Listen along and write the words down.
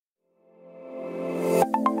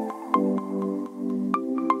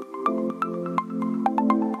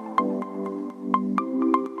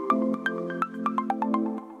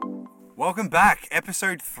Welcome back,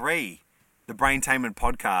 episode 3, the Braintainment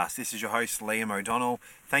Podcast. This is your host, Liam O'Donnell.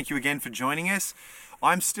 Thank you again for joining us.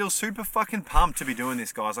 I'm still super fucking pumped to be doing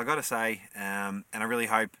this, guys, I gotta say. And I really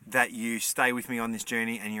hope that you stay with me on this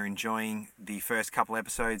journey and you're enjoying the first couple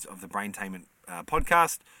episodes of the Braintainment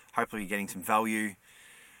Podcast. Hopefully you're getting some value.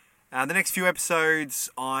 The next few episodes,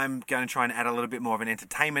 I'm going to try and add a little bit more of an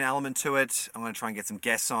entertainment element to it. I'm going to try and get some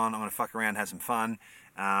guests on. I'm going to fuck around, have some fun.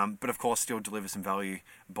 But of course, still deliver some value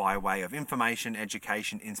by way of information,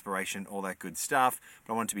 education, inspiration, all that good stuff.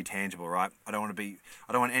 But I want it to be tangible, right? I don't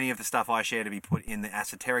want any of the stuff I share to be put in the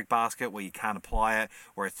esoteric basket where you can't apply it,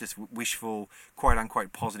 where it's just wishful, quote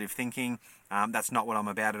unquote, positive thinking. That's not what I'm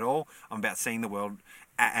about at all. I'm about seeing the world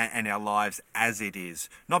and our lives as it is.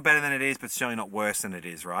 Not better than it is, but certainly not worse than it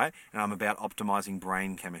is, right? And I'm about optimizing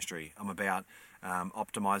brain chemistry. I'm about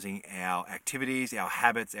optimizing our activities, our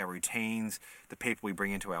habits, our routines, the people we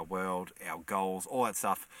bring into our world, our goals, all that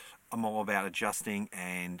stuff. I'm all about adjusting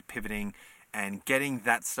and pivoting and getting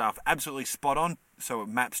that stuff absolutely spot on so it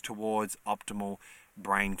maps towards optimal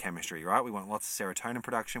brain chemistry, right? We want lots of serotonin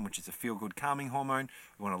production, which is a feel-good calming hormone.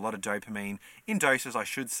 We want a lot of dopamine in doses, I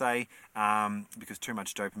should say, because too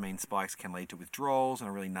much dopamine spikes can lead to withdrawals and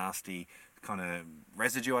a really nasty kind of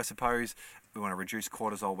residue, I suppose. We want to reduce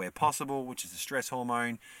cortisol where possible, which is a stress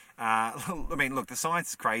hormone. Look, the science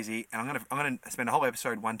is crazy, and I'm gonna spend a whole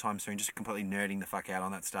episode one time soon just completely nerding the fuck out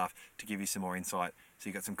on that stuff to give you some more insight, so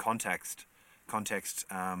you got some context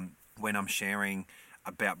when I'm sharing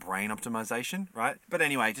about brain optimization, right? But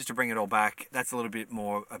anyway, just to bring it all back, that's a little bit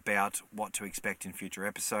more about what to expect in future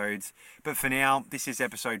episodes. But for now, this is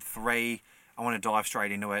episode 3. I want to dive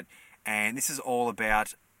straight into it, and this is all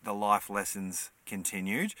about the life lessons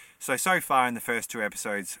continued. So far in the first 2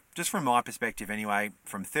 episodes, just from my perspective anyway,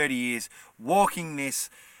 from 30 years walking this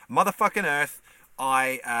motherfucking earth,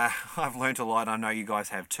 I've learnt a lot. I know you guys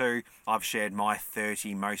have too. I've shared my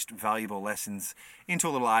 30 most valuable lessons into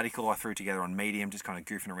a little article I threw together on Medium, just kind of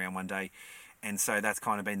goofing around one day. And so that's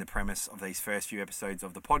kind of been the premise of these first few episodes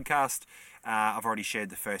of the podcast. I've already shared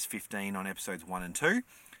the first 15 on episodes 1 and 2.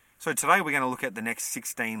 So today we're going to look at the next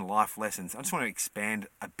 16 life lessons. I just want to expand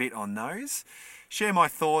a bit on those, share my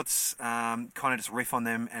thoughts, kind of just riff on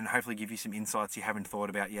them, and hopefully give you some insights you haven't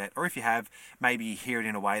thought about yet. Or if you have, maybe you hear it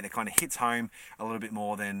in a way that kind of hits home a little bit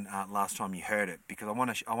more than last time you heard it. Because I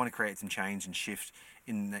want to create some change and shift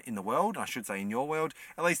in the world, I should say in your world,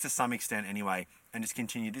 at least to some extent anyway, and just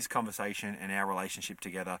continue this conversation and our relationship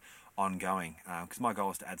together ongoing. Because my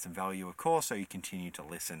goal is to add some value, of course, so you continue to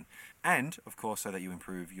listen. And, of course, so that you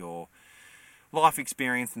improve your life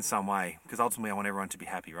experience in some way. Because ultimately I want everyone to be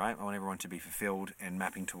happy, right? I want everyone to be fulfilled and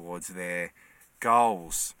mapping towards their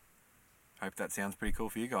goals. Hope that sounds pretty cool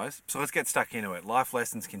for you guys. So let's get stuck into it. Life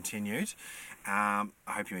lessons continued. I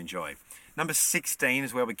hope you enjoy. Number 16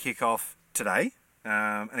 is where we kick off today.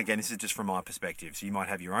 And again, this is just from my perspective. So you might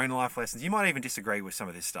have your own life lessons. You might even disagree with some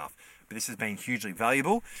of this stuff. But this has been hugely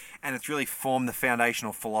valuable. And it's really formed the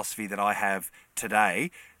foundational philosophy that I have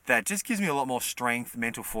today that just gives me a lot more strength,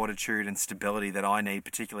 mental fortitude and stability that I need,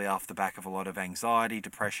 particularly off the back of a lot of anxiety,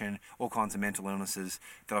 depression, all kinds of mental illnesses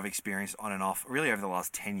that I've experienced on and off really over the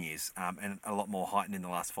last 10 years. And a lot more heightened in the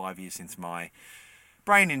last 5 years since my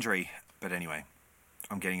brain injury. But anyway,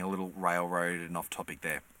 I'm getting a little railroaded and off topic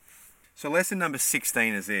there. So lesson number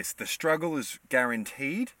 16 is this: the struggle is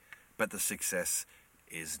guaranteed, but the success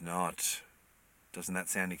is not. Doesn't that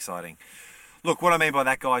sound exciting? Look, what I mean by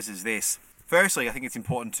that, guys, is this. Firstly, I think it's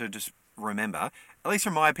important to just remember, at least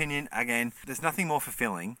from my opinion, again, there's nothing more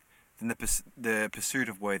fulfilling than the pursuit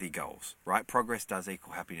of worthy goals, right? Progress does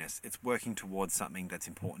equal happiness. It's working towards something that's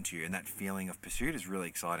important to you, and that feeling of pursuit is really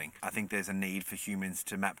exciting. I think there's a need for humans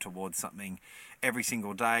to map towards something every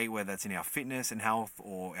single day, whether that's in our fitness and health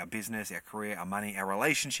or our business, our career, our money, our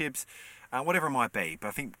relationships, whatever it might be. But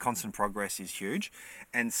I think constant progress is huge.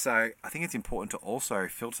 And so I think it's important to also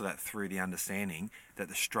filter that through the understanding that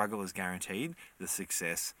the struggle is guaranteed, the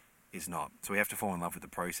success is not. So we have to fall in love with the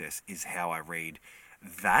process, is how I read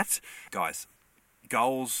that. Guys,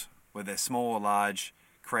 goals, whether they're small or large,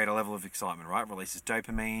 create a level of excitement, right? Releases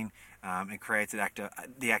dopamine and creates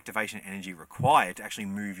the activation energy required to actually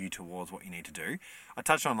move you towards what you need to do. I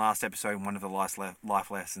touched on last episode, one of the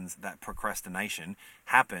life lessons, that procrastination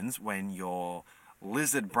happens when your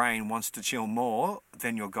lizard brain wants to chill more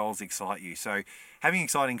than your goals excite you. So having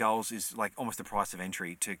exciting goals is like almost the price of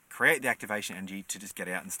entry to create the activation energy to just get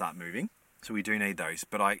out and start moving. So we do need those.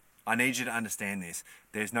 But I I need you to understand this.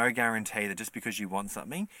 There's no guarantee that just because you want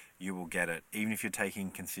something, you will get it, even if you're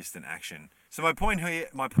taking consistent action. So my point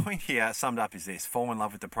here summed up is this: fall in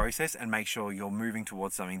love with the process and make sure you're moving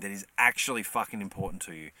towards something that is actually fucking important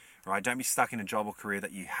to you, right? Don't be stuck in a job or career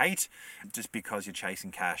that you hate just because you're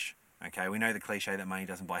chasing cash. Okay, we know the cliche that money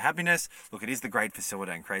doesn't buy happiness. Look, it is the great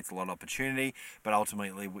facilitator and creates a lot of opportunity, but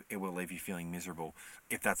ultimately it will leave you feeling miserable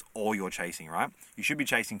if that's all you're chasing, right? You should be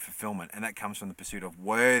chasing fulfillment, and that comes from the pursuit of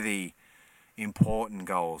worthy, important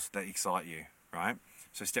goals that excite you, right?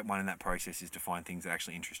 So step one in that process is to find things that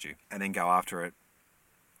actually interest you, and then go after it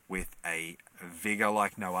with a vigor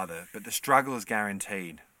like no other. But the struggle is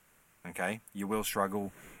guaranteed, okay? You will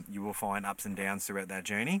struggle. You will find ups and downs throughout that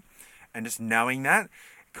journey, and just knowing that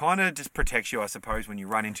kind of just protects you, I suppose, when you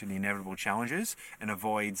run into the inevitable challenges, and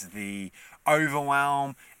avoids the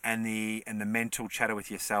overwhelm and the mental chatter with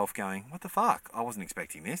yourself going, what the fuck? I wasn't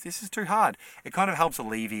expecting this. This is too hard. It kind of helps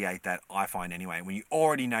alleviate that, I find anyway, when you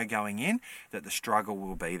already know going in that the struggle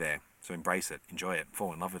will be there. So embrace it, enjoy it,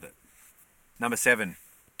 fall in love with it. Number 7,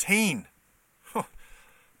 teen.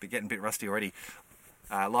 Been getting a bit rusty already.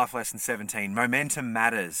 Life lesson 17, momentum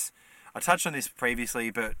matters. I touched on this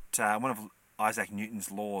previously, but one of Isaac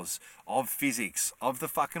Newton's laws of physics, of the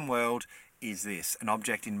fucking world, is this: an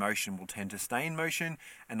object in motion will tend to stay in motion,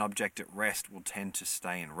 an object at rest will tend to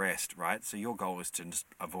stay in rest, right? So your goal is to just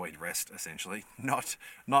avoid rest, essentially. Not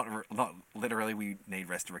literally, we need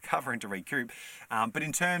rest to recover and to recoup. But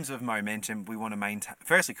in terms of momentum, we want to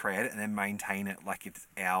firstly create it and then maintain it like it's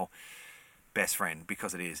our best friend,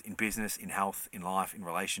 because it is, in business, in health, in life, in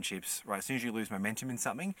relationships, right? As soon as you lose momentum in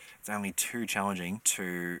something, it's only too challenging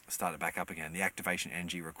to start it back up again. The activation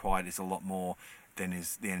energy required is a lot more than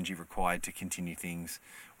is the energy required to continue things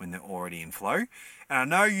when they're already in flow. And I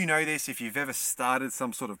know you know this if you've ever started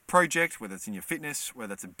some sort of project, whether it's in your fitness,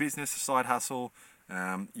 whether it's a business, a side hustle,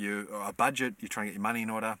 a budget, you're trying to get your money in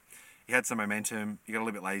order, you had some momentum, you got a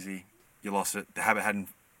little bit lazy, you lost it, the habit hadn't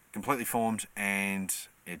completely formed, and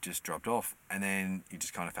it just dropped off, and then you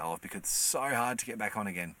just kind of fell off because it's so hard to get back on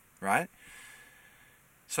again, right?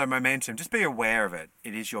 So momentum, just be aware of it.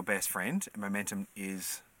 It is your best friend, and momentum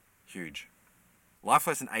is huge. Life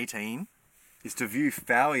lesson 18 is to view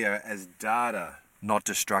failure as data, not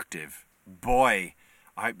destructive. Boy,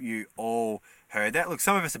 I hope you all heard that. Look,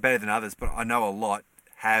 some of us are better than others, but I know a lot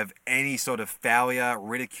have any sort of failure,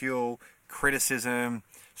 ridicule, criticism.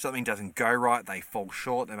 Something doesn't go right, they fall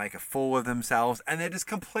short, they make a fool of themselves, and they're just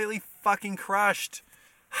completely fucking crushed.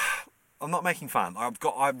 I'm not making fun.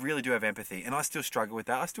 I really do have empathy, and I still struggle with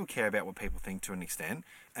that. I still care about what people think to an extent,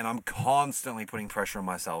 and I'm constantly putting pressure on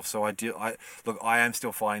myself. So I am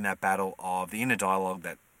still fighting that battle of the inner dialogue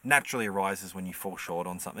that naturally arises when you fall short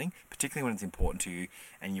on something, particularly when it's important to you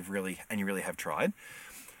and you really have tried.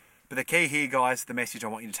 But the key here, guys, the message I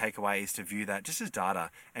want you to take away is to view that just as data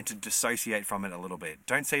and to dissociate from it a little bit.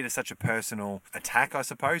 Don't see it as such a personal attack, I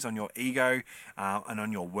suppose, on your ego and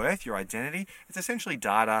on your worth, your identity. It's essentially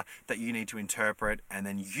data that you need to interpret and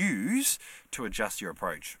then use to adjust your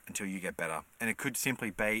approach until you get better. And it could simply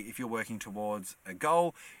be, if you're working towards a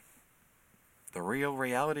goal, the real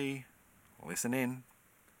reality, listen in,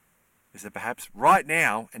 is that perhaps right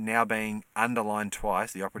now, and now being underlined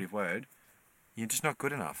twice, the operative word, you're just not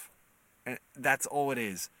good enough. And that's all it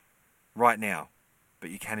is right now.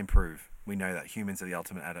 But you can improve. We know that humans are the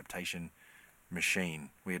ultimate adaptation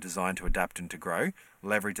machine. We are designed to adapt and to grow.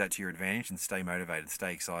 Leverage that to your advantage and stay motivated.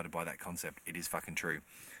 Stay excited by that concept. It is fucking true.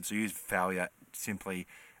 So use failure simply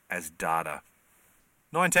as data.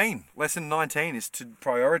 Lesson 19 is to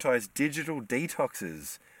prioritize digital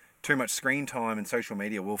detoxes. Too much screen time and social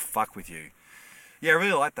media will fuck with you. Yeah, I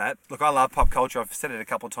really like that. Look, I love pop culture. I've said it a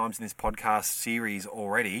couple of times in this podcast series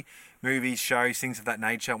already. Movies, shows, things of that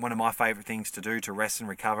nature. One of my favourite things to do to rest and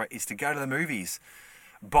recover is to go to the movies.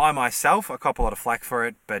 By myself, I cop a lot of flack for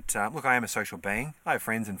it, but look, I am a social being. I have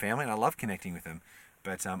friends and family, and I love connecting with them.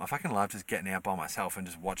 But I fucking love just getting out by myself and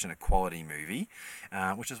just watching a quality movie,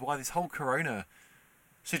 which is why this whole corona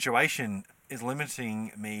situation is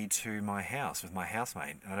limiting me to my house with my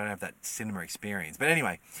housemate, and I don't have that cinema experience. But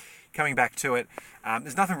anyway, coming back to it,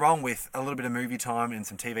 there's nothing wrong with a little bit of movie time and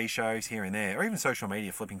some TV shows here and there, or even social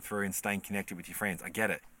media, flipping through and staying connected with your friends. I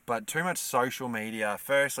get it. But too much social media,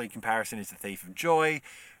 firstly, comparison is the thief of joy.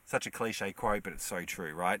 Such a cliche quote, but it's so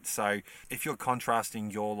true, right? So if you're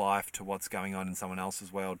contrasting your life to what's going on in someone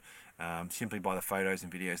else's world, simply by the photos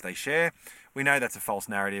and videos they share, we know that's a false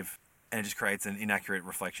narrative, and it just creates an inaccurate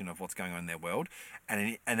reflection of what's going on in their world,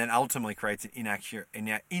 and then ultimately creates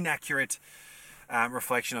an inaccurate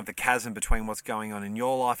reflection of the chasm between what's going on in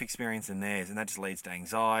your life experience and theirs, and that just leads to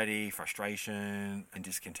anxiety, frustration, and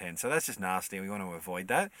discontent. So that's just nasty. We want to avoid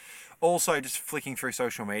that. Also, just flicking through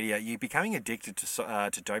social media, you're becoming addicted to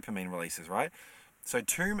dopamine releases, right? So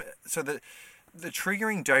the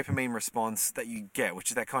triggering dopamine response that you get, which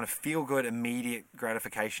is that kind of feel-good, immediate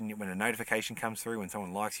gratification when a notification comes through, when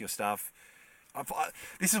someone likes your stuff.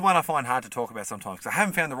 This is one I find hard to talk about sometimes because I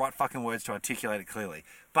haven't found the right fucking words to articulate it clearly.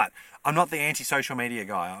 But I'm not the anti-social media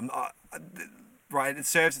guy. Right, it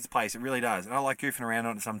serves its place. It really does. And I like goofing around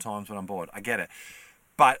on it sometimes when I'm bored. I get it.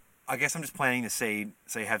 But I guess I'm just planting the seed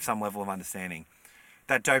so you have some level of understanding.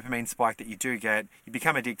 That dopamine spike that you do get, you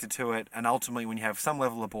become addicted to it, and ultimately when you have some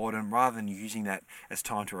level of boredom, rather than using that as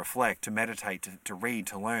time to reflect, to meditate, to read,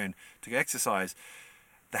 to learn, to exercise,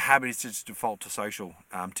 the habit is to just default to social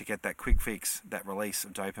to get that quick fix, that release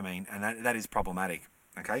of dopamine, and that is problematic,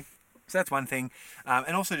 okay? So that's one thing.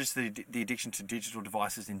 And also just the addiction to digital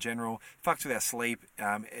devices in general. Fucks with our sleep.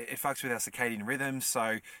 It fucks with our circadian rhythms,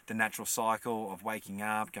 so the natural cycle of waking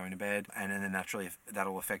up, going to bed, and then naturally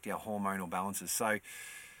that'll affect our hormonal balances. So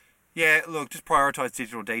yeah, look, just prioritise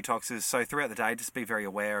digital detoxes. So throughout the day, just be very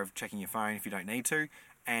aware of checking your phone if you don't need to.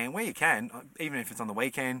 And where you can, even if it's on the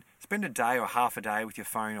weekend, spend a day or half a day with your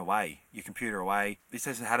phone away, your computer away. This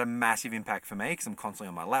has had a massive impact for me because I'm constantly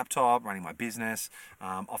on my laptop, running my business,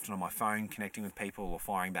 often on my phone, connecting with people or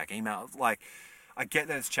firing back emails. Like, I get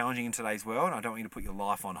that it's challenging in today's world, and I don't want you to put your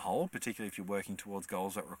life on hold, particularly if you're working towards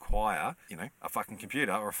goals that require, a fucking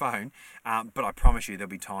computer or a phone. But I promise you there'll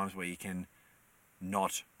be times where you can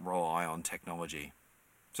not rely on technology.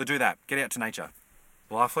 So do that. Get out to nature.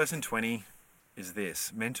 Life lesson 20 is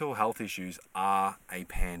this: mental health issues are a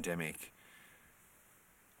pandemic.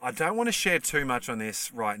 I don't want to share too much on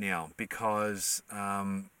this right now because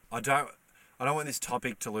I don't want this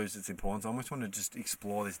topic to lose its importance. I almost want to just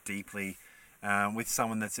explore this deeply with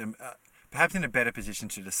someone that's perhaps in a better position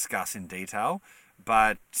to discuss in detail.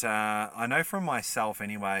 But I know from myself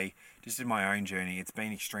anyway, just in my own journey, it's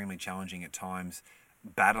been extremely challenging at times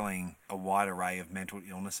battling a wide array of mental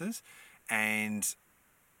illnesses. And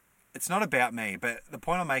it's not about me, but the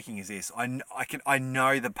point I'm making is this: I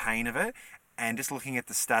know the pain of it, and just looking at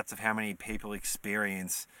the stats of how many people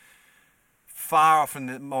experience more often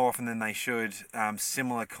than they should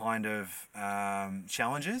similar kind of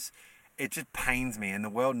challenges, it just pains me. And the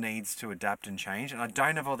world needs to adapt and change, and I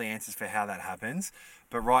don't have all the answers for how that happens.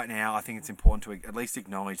 But right now, I think it's important to at least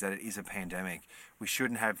acknowledge that it is a pandemic. We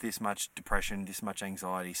shouldn't have this much depression, this much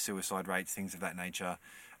anxiety, suicide rates, things of that nature.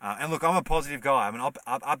 And look, I'm a positive guy. I'm an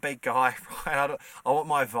upbeat guy. Right? I want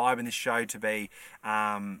my vibe in this show to be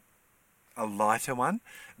a lighter one,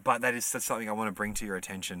 but that's something I want to bring to your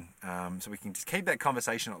attention, so we can just keep that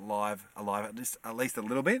conversation alive at least a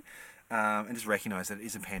little bit, and just recognise that it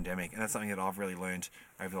is a pandemic, and that's something that I've really learned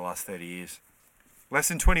over the last 30 years.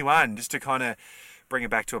 Lesson 21, just to kind of bring it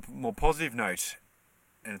back to a more positive note,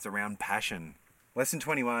 and it's around passion. Lesson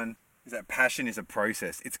 21 is that passion is a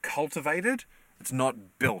process. It's cultivated. It's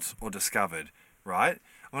not built or discovered, right?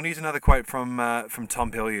 I'm going to use another quote from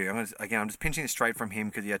Tom Bilyeu. I'm just pinching it straight from him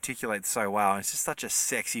because he articulates so well. And it's just such a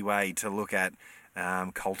sexy way to look at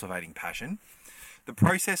cultivating passion. The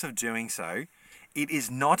process of doing so, it is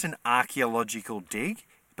not an archaeological dig,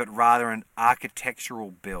 but rather an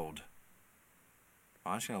architectural build.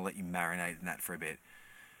 I'm just going to let you marinate in that for a bit.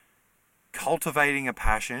 Cultivating a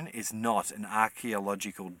passion is not an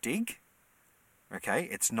archaeological dig. Okay?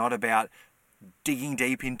 It's not about digging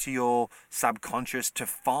deep into your subconscious to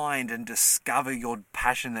find and discover your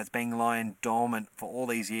passion that's been lying dormant for all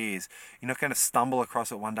these years. You're not going to stumble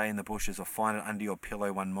across it one day in the bushes or find it under your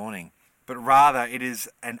pillow one morning. But rather, it is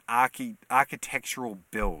an architectural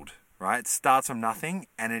build, right? It starts from nothing,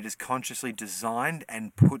 and it is consciously designed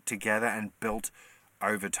and put together and built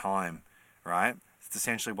over time, right? It's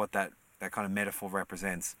essentially what that kind of metaphor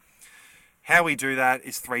represents. How we do that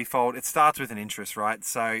is threefold. It starts with an interest, right?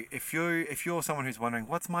 So if you're someone who's wondering,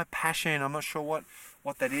 what's my passion? I'm not sure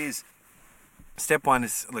what that is. Step one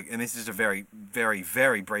is, look, and this is a very, very,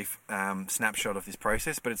 very brief snapshot of this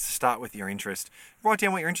process, but it's to start with your interest. Write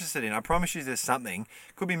down what you're interested in. I promise you there's something.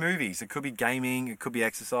 It could be movies. It could be gaming. It could be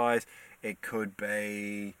exercise. It could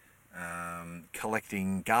be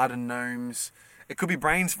collecting garden gnomes. It could be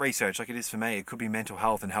brains research like it is for me. It could be mental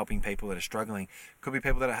health and helping people that are struggling. It could be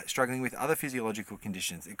people that are struggling with other physiological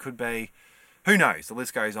conditions. It could be, who knows, the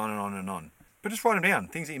list goes on and on and on. But just write them down,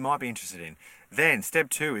 things that you might be interested in. Then step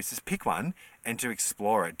 2 is just pick one and to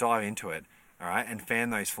explore it, dive into it, all right, and fan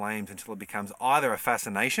those flames until it becomes either a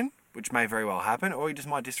fascination, which may very well happen, or you just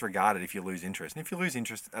might disregard it if you lose interest. And if you lose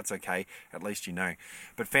interest, that's okay, at least you know.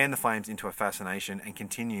 But fan the flames into a fascination and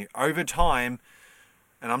continue over time,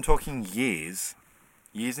 and I'm talking years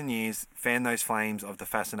and years, fan those flames of the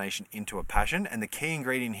fascination into a passion. And the key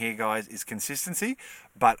ingredient here, guys, is consistency,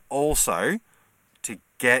 but also to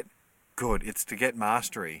get good. It's to get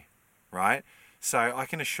mastery, right? So I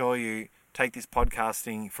can assure you, take this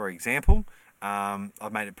podcasting for example.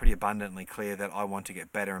 I've made it pretty abundantly clear that I want to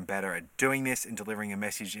get better and better at doing this and delivering a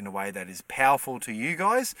message in a way that is powerful to you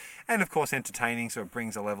guys and, of course, entertaining, so it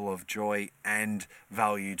brings a level of joy and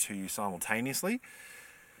value to you simultaneously.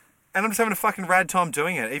 And I'm just having a fucking rad time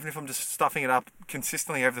doing it, even if I'm just stuffing it up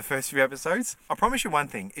consistently over the first few episodes. I promise you one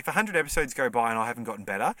thing, if 100 episodes go by and I haven't gotten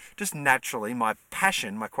better, just naturally my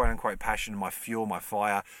passion, my quote-unquote passion, my fuel, my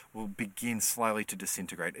fire, will begin slowly to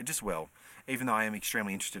disintegrate. It just will. Even though I am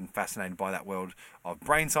extremely interested and fascinated by that world of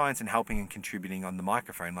brain science and helping and contributing on the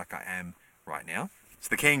microphone like I am right now. So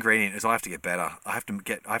the key ingredient is I have to get better. I have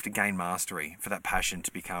to gain mastery for that passion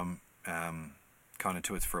to become kind of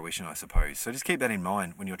to its fruition, I suppose. So just keep that in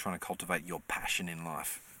mind when you're trying to cultivate your passion in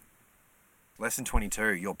life. Lesson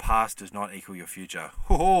 22, your past does not equal your future.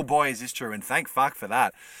 Oh boy, is this true, and thank fuck for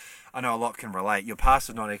that. I know a lot can relate. Your past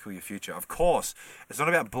does not equal your future. Of course, it's not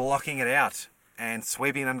about blocking it out and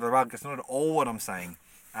sweeping it under the rug. That's not at all what I'm saying.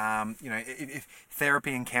 If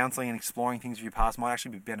therapy and counselling and exploring things of your past might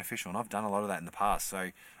actually be beneficial, and I've done a lot of that in the past,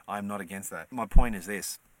 so I'm not against that. My point is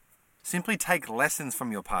this. Simply take lessons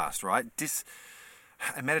from your past, right?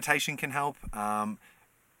 Meditation can help.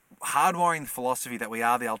 Hardwiring the philosophy that we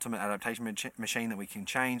are the ultimate adaptation machine, that we can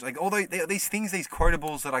change. Like all these things, these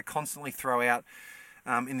quotables that I constantly throw out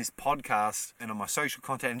in this podcast and on my social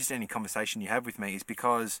content and just any conversation you have with me is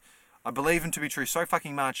because I believe them to be true so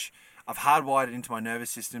fucking much. I've hardwired it into my nervous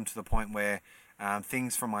system to the point where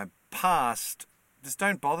things from my past just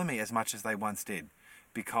don't bother me as much as they once did,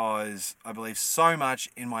 because I believe so much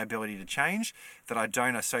in my ability to change that I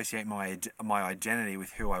don't associate my identity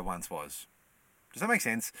with who I once was. Does that make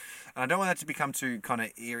sense? And I don't want that to become too kind of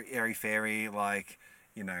airy-fairy, like,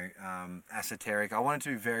 esoteric. I want it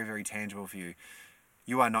to be very, very tangible for you.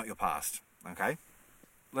 You are not your past, okay?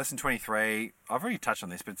 Lesson 23, I've already touched on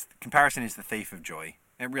this, but comparison is the thief of joy.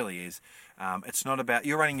 It really is. It's not about,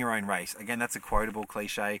 you're running your own race. Again, that's a quotable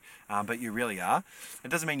cliche, but you really are. It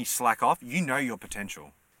doesn't mean you slack off. You know your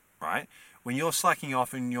potential, right? When you're slacking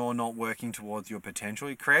off and you're not working towards your potential,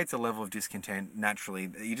 it creates a level of discontent naturally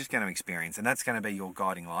that you're just going to experience. And that's going to be your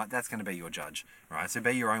guiding light. That's going to be your judge, right? So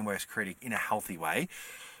be your own worst critic in a healthy way.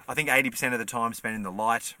 I think 80% of the time spent in the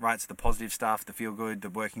light, right? So the positive stuff, the feel good, the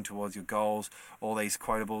working towards your goals, all these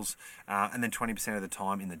quotables. And then 20% of the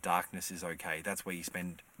time in the darkness is okay. That's where you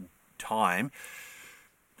spend time.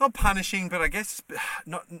 Not punishing, but I guess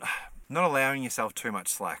not allowing yourself too much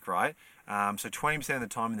slack, right? So 20% of the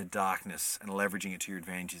time in the darkness and leveraging it to your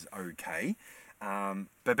advantage is okay.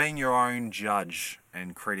 But being your own judge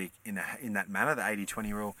and critic in that manner, the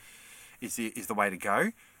 80-20 rule, is the way to go.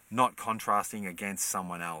 Not contrasting against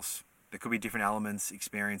someone else. There could be different elements,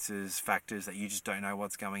 experiences, factors that you just don't know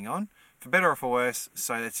what's going on, for better or for worse.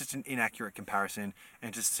 So it's just an inaccurate comparison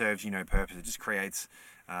and it just serves you no purpose. It just creates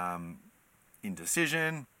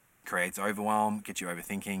indecision, creates overwhelm, gets you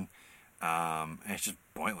overthinking, and it's just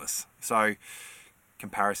pointless. So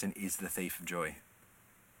comparison is the thief of joy.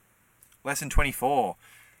 Lesson 24.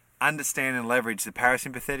 Understand and leverage the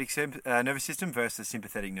parasympathetic nervous system versus the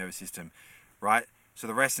sympathetic nervous system, right? So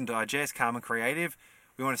the rest and digest, calm and creative,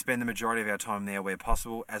 we want to spend the majority of our time there where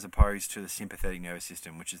possible, as opposed to the sympathetic nervous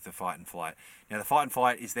system, which is the fight and flight. Now, the fight and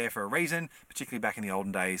flight is there for a reason. Particularly back in the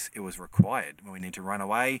olden days, it was required when we need to run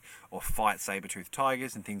away or fight saber-toothed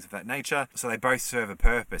tigers and things of that nature. So they both serve a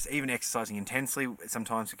purpose. Even exercising intensely,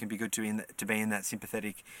 sometimes it can be good to be in that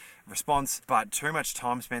sympathetic response. But too much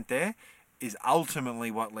time spent there is ultimately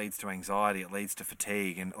what leads to anxiety. It leads to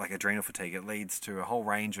fatigue, and like adrenal fatigue. It leads to a whole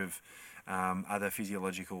range of other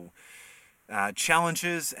physiological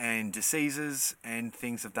challenges and diseases and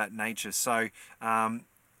things of that nature. So I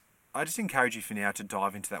just encourage you for now to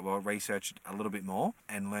dive into that world, research it a little bit more,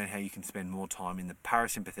 and learn how you can spend more time in the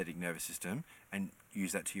parasympathetic nervous system and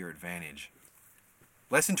use that to your advantage.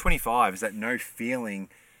 Lesson 25 is that no feeling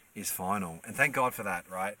is final. And thank God for that,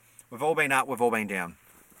 right? We've all been up, we've all been down.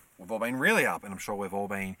 We've all been really up, and I'm sure we've all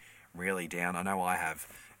been really down. I know I have.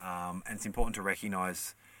 And it's important to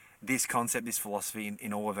recognize this concept, this philosophy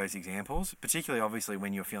in all of those examples, particularly obviously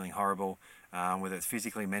when you're feeling horrible, whether it's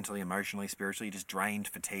physically, mentally, emotionally, spiritually, just drained,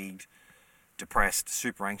 fatigued, depressed,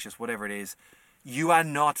 super anxious, whatever it is. You are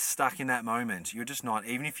not stuck in that moment. You're just not.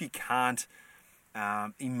 Even if you can't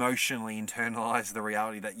emotionally internalize the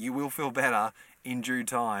reality that you will feel better in due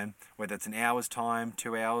time, whether it's an hour's time,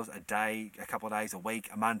 2 hours, a day, a couple of days, a week,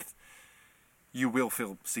 a month, you will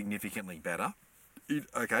feel significantly better.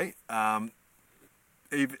 Okay. Even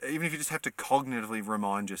if you just have to cognitively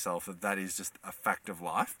remind yourself that that is just a fact of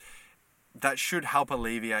life, that should help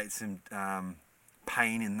alleviate some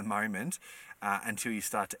pain in the moment until you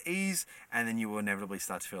start to ease, and then you will inevitably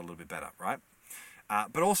start to feel a little bit better, right?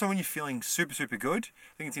 But also when you're feeling super, super good,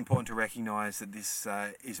 I think it's important to recognize that this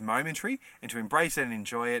is momentary and to embrace it and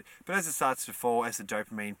enjoy it. But as it starts to fall, as the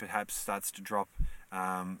dopamine perhaps starts to drop,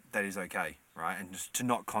 that is okay, right? And just to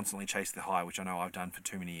not constantly chase the high, which I know I've done for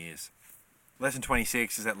too many years. Lesson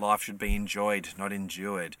 26 is that life should be enjoyed, not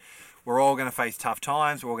endured. We're all going to face tough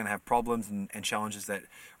times. We're all going to have problems and challenges that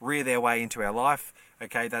rear their way into our life.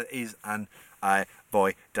 Okay, that is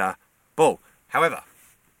unavoidable. However,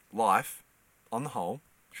 life, on the whole,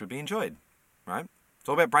 should be enjoyed, right? It's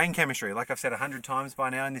all about brain chemistry. Like I've said 100 times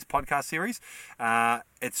by now in this podcast series,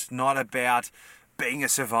 it's not about being a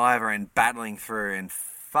survivor and battling through. And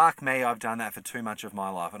fuck me, I've done that for too much of my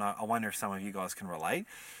life. And I wonder if some of you guys can relate.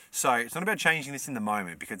 So it's not about changing this in the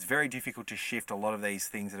moment, because it's very difficult to shift a lot of these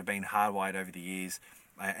things that have been hardwired over the years.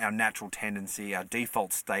 Our natural tendency, our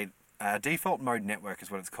default state, default mode network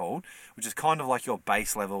is what it's called, which is kind of like your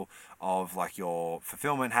base level of like your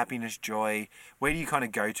fulfillment, happiness, joy. Where do you kind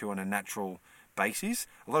of go to on a natural basis?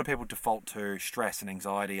 A lot of people default to stress and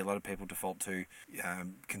anxiety. A lot of people default to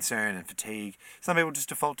concern and fatigue. Some people just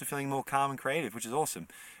default to feeling more calm and creative, which is awesome.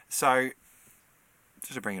 So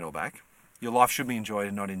just to bring it all back, your life should be enjoyed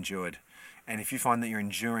and not endured. And if you find that you're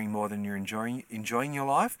enduring more than you're enjoying your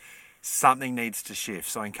life, something needs to shift.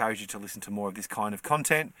 So I encourage you to listen to more of this kind of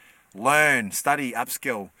content. Learn, study,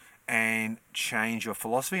 upskill, and change your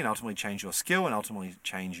philosophy, and ultimately change your skill, and ultimately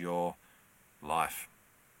change your life.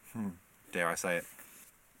 Dare I say it.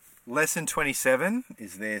 Lesson 27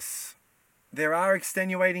 is this. There are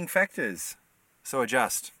extenuating factors, so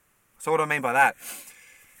adjust. So what do I mean by that?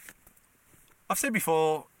 I've said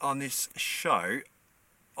before on this show,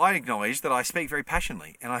 I acknowledge that I speak very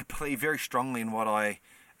passionately, and I believe very strongly in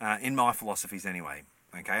in my philosophies anyway.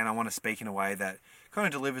 Okay, and I want to speak in a way that kind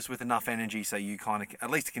of delivers with enough energy so you kind of at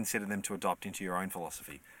least consider them to adopt into your own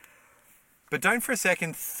philosophy. But don't for a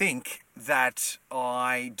second think that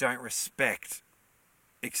I don't respect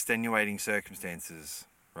extenuating circumstances,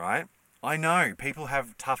 right? I know people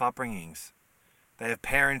have tough upbringings. They have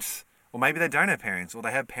parents, or maybe they don't have parents, or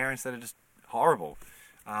they have parents that are just horrible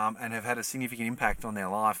and have had a significant impact on their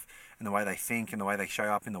life and the way they think and the way they show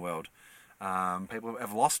up in the world. People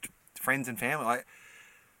have lost friends and family.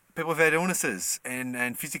 People have had illnesses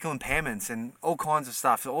and physical impairments and all kinds of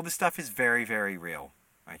stuff. So all this stuff is very, very real,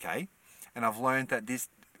 okay? And I've learned that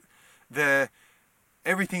the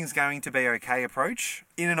everything's going to be okay approach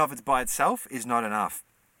in and of by itself is not enough.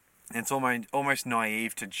 And it's almost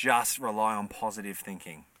naive to just rely on positive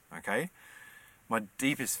thinking, okay? My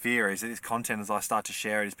deepest fear is that this content, as I start to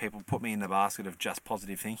share it, is people put me in the basket of just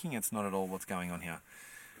positive thinking. It's not at all what's going on here.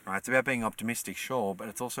 Right, it's about being optimistic, sure, but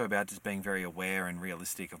it's also about just being very aware and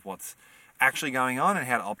realistic of what's actually going on and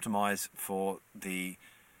how to optimize for the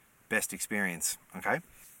best experience, okay?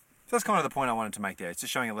 So that's kind of the point I wanted to make there. It's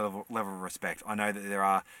just showing a level of respect. I know that there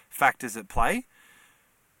are factors at play,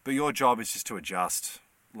 but your job is just to adjust.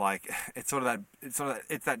 Like, it's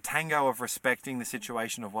that tango of respecting the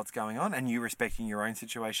situation of what's going on and you respecting your own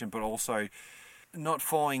situation, but also not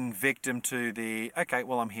falling victim to the, okay,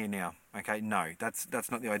 well, I'm here now. Okay, no, that's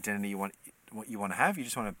not the identity you want to have. You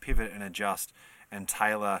just want to pivot and adjust and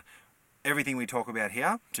tailor everything we talk about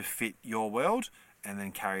here to fit your world and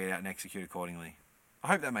then carry it out and execute accordingly. I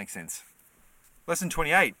hope that makes sense. Lesson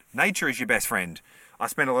 28, nature is your best friend. I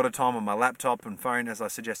spend a lot of time on my laptop and phone, as I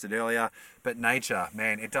suggested earlier, but nature,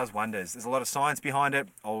 man, it does wonders. There's a lot of science behind it.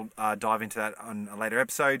 I'll dive into that on a later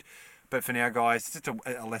episode. But for now, guys, it's just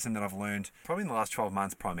a lesson that I've learned probably in the last 12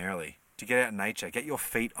 months primarily. To get out in nature, get your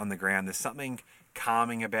feet on the ground. There's something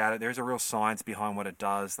calming about it. There is a real science behind what it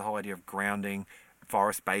does. The whole idea of grounding,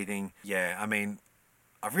 forest bathing. Yeah, I mean,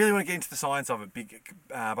 I really want to get into the science of it,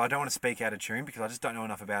 but I don't want to speak out of tune because I just don't know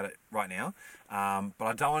enough about it right now. But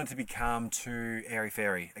I don't want it to become too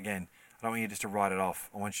airy-fairy. Again, I don't want you just to write it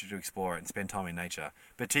off. I want you to explore it and spend time in nature,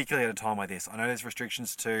 particularly at a time like this. I know there's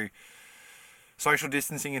restrictions to social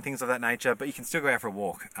distancing and things of that nature, but you can still go out for a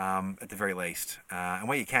walk at the very least. And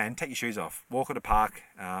where you can, take your shoes off. Walk at a park,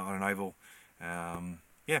 on an oval.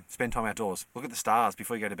 Spend time outdoors. Look at the stars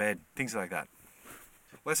before you go to bed. Things like that.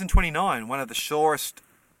 Lesson 29, one of the surest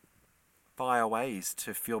fire ways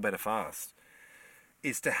to feel better fast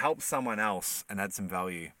is to help someone else and add some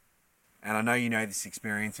value. And I know you know this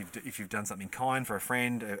experience if you've done something kind for a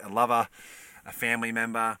friend, a lover, a family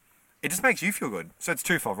member. It just makes you feel good. So it's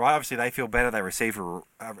twofold, right? Obviously, they feel better. They receive a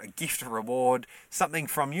gift, a reward, something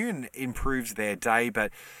from you, and improves their day.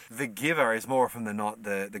 But the giver is more often than not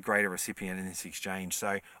the greater recipient in this exchange.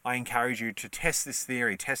 So I encourage you to test this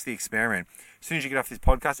theory, test the experiment. As soon as you get off this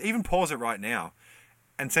podcast, even pause it right now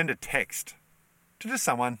and send a text to just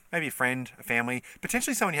someone, maybe a friend, a family,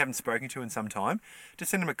 potentially someone you haven't spoken to in some time.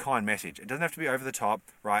 Just send them a kind message. It doesn't have to be over the top,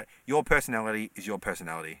 right? Your personality is your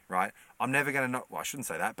personality, right? I'm never going to I shouldn't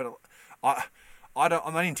say that, but I'm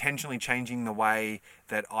not intentionally changing the way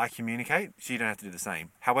that I communicate, so you don't have to do the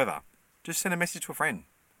same. However, just send a message to a friend.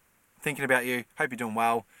 Thinking about you, hope you're doing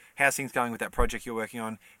well. How's things going with that project you're working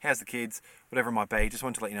on? How's the kids? Whatever it might be. Just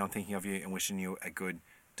wanted to let you know I'm thinking of you and wishing you a good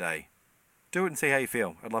day. Do it and see how you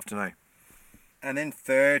feel. I'd love to know. And then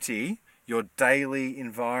 30, your daily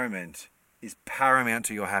environment is paramount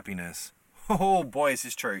to your happiness. Oh boy, is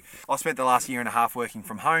this true. I spent the last year and a half working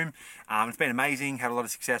from home. It's been amazing. Had a lot of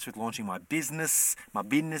success with launching my business. But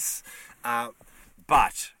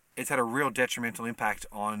it's had a real detrimental impact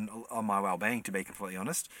on my well-being, to be completely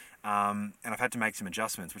honest. And I've had to make some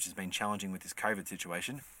adjustments, which has been challenging with this COVID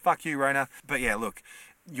situation. Fuck you, Rona. But yeah, look,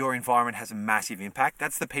 your environment has a massive impact.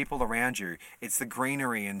 That's the people around you. It's the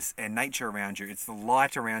greenery and nature around you. It's the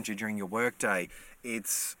light around you during your workday.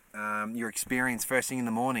 It's your experience first thing in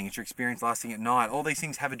the morning. It's your experience last thing at night. All these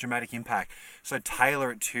things have a dramatic impact. So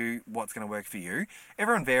tailor it to what's going to work for you.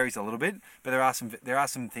 Everyone varies a little bit, but there are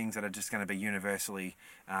some things that are just going to be universally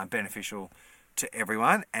beneficial to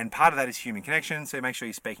everyone. And part of that is human connection. So make sure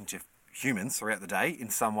you're speaking to humans throughout the day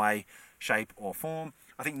in some way, shape, or form.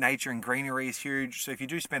 I think nature and greenery is huge. So if you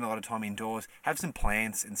do spend a lot of time indoors, have some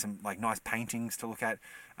plants and some like nice paintings to look at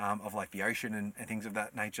of like the ocean and things of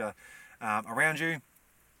that nature around you.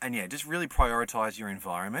 And yeah, just really prioritize your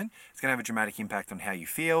environment. It's going to have a dramatic impact on how you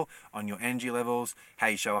feel, on your energy levels, how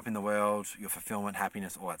you show up in the world, your fulfillment,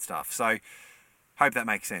 happiness, all that stuff. So hope that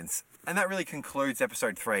makes sense. And that really concludes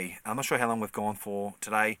episode 3. I'm not sure how long we've gone for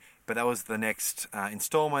today, but that was the next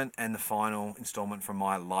installment and the final installment from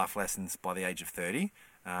my life lessons by the age of 30.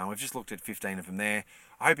 We've just looked at 15 of them there.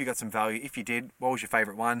 I hope you got some value. If you did, what was your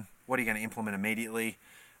favourite one? What are you going to implement immediately?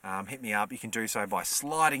 Hit me up. You can do so by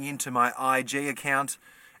sliding into my IG account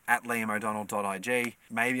at liamodonnell.ig.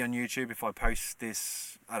 Maybe on YouTube if I post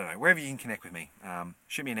this, I don't know, wherever you can connect with me.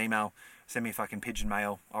 Shoot me an email, send me a fucking pigeon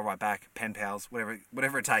mail. I'll write back, pen pals,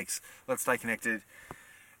 whatever it takes. Let's stay connected.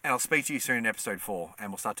 And I'll speak to you soon in episode 4,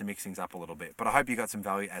 and we'll start to mix things up a little bit. But I hope you got some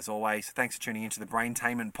value as always. Thanks for tuning into the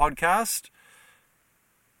Braintainment podcast.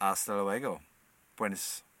 Hasta luego.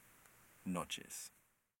 Buenas noches.